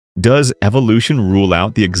Does evolution rule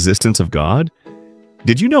out the existence of God?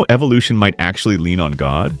 Did you know evolution might actually lean on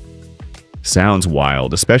God? Sounds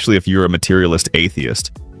wild, especially if you're a materialist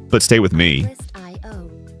atheist. But stay with me.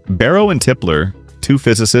 Barrow and Tipler, two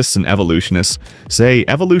physicists and evolutionists, say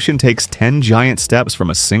evolution takes 10 giant steps from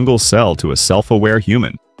a single cell to a self-aware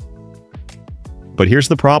human. But here's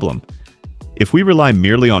the problem. If we rely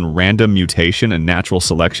merely on random mutation and natural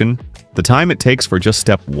selection, the time it takes for just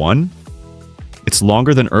step 1, it's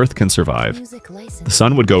longer than Earth can survive. The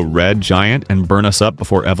sun would go red giant and burn us up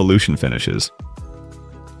before evolution finishes.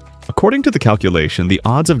 According to the calculation, the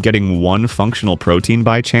odds of getting one functional protein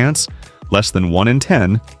by chance, less than 1 in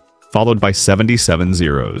 10, followed by 77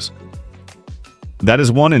 zeros. That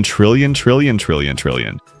is 1 in trillion, trillion, trillion,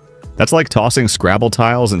 trillion. That's like tossing Scrabble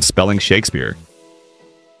tiles and spelling Shakespeare.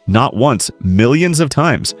 Not once, millions of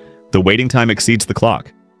times, the waiting time exceeds the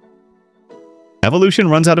clock. Evolution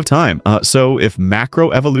runs out of time, so if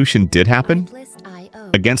macroevolution did happen,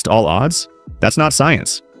 against all odds, that's not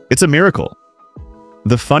science. It's a miracle.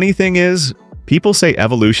 The funny thing is, people say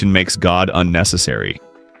evolution makes God unnecessary.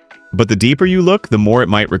 But the deeper you look, the more it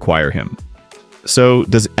might require him. So,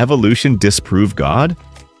 does evolution disprove God?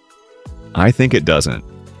 I think it doesn't.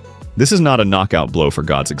 This is not a knockout blow for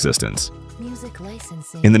God's existence.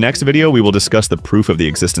 In the next video, we will discuss the proof of the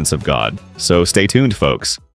existence of God. So stay tuned, folks.